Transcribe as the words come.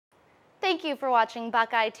Thank you for watching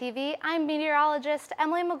Buckeye TV. I'm meteorologist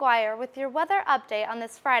Emily McGuire with your weather update on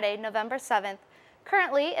this Friday, November 7th.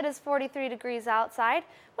 Currently, it is 43 degrees outside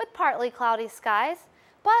with partly cloudy skies.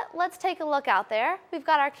 But let's take a look out there. We've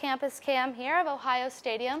got our campus cam here of Ohio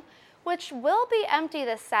Stadium, which will be empty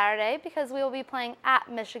this Saturday because we will be playing at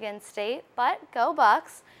Michigan State, but go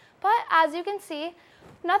Bucks. But as you can see,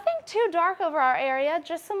 nothing too dark over our area,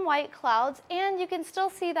 just some white clouds, and you can still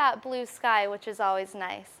see that blue sky, which is always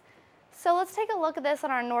nice. So let's take a look at this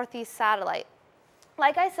on our northeast satellite.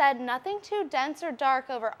 Like I said, nothing too dense or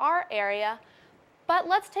dark over our area, but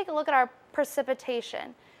let's take a look at our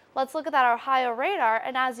precipitation. Let's look at that Ohio radar,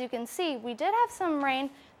 and as you can see, we did have some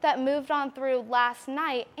rain that moved on through last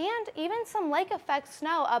night and even some lake effect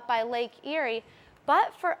snow up by Lake Erie.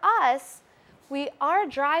 But for us, we are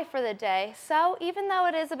dry for the day, so even though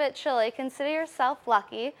it is a bit chilly, consider yourself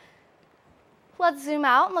lucky. Let's zoom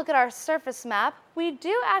out and look at our surface map. We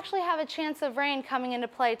do actually have a chance of rain coming into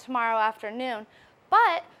play tomorrow afternoon,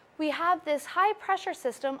 but we have this high pressure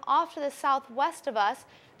system off to the southwest of us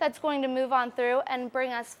that's going to move on through and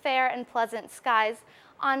bring us fair and pleasant skies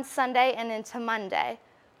on Sunday and into Monday.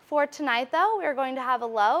 For tonight though, we're going to have a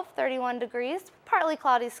low of 31 degrees, partly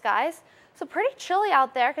cloudy skies, so pretty chilly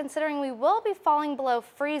out there considering we will be falling below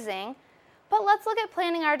freezing. But let's look at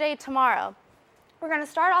planning our day tomorrow. We're going to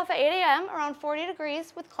start off at 8 a.m. around 40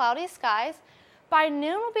 degrees with cloudy skies. By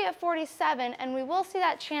noon we'll be at 47 and we will see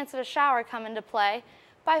that chance of a shower come into play.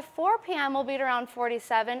 By 4 p.m. we'll be at around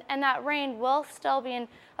 47 and that rain will still be in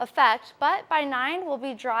effect, but by 9 we'll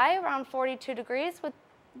be dry around 42 degrees with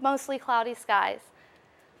mostly cloudy skies.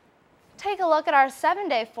 Take a look at our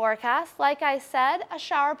 7-day forecast. Like I said, a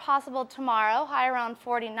shower possible tomorrow, high around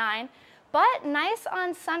 49, but nice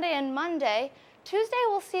on Sunday and Monday. Tuesday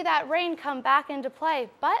we'll see that rain come back into play,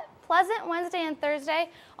 but pleasant Wednesday and Thursday,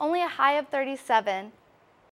 only a high of 37.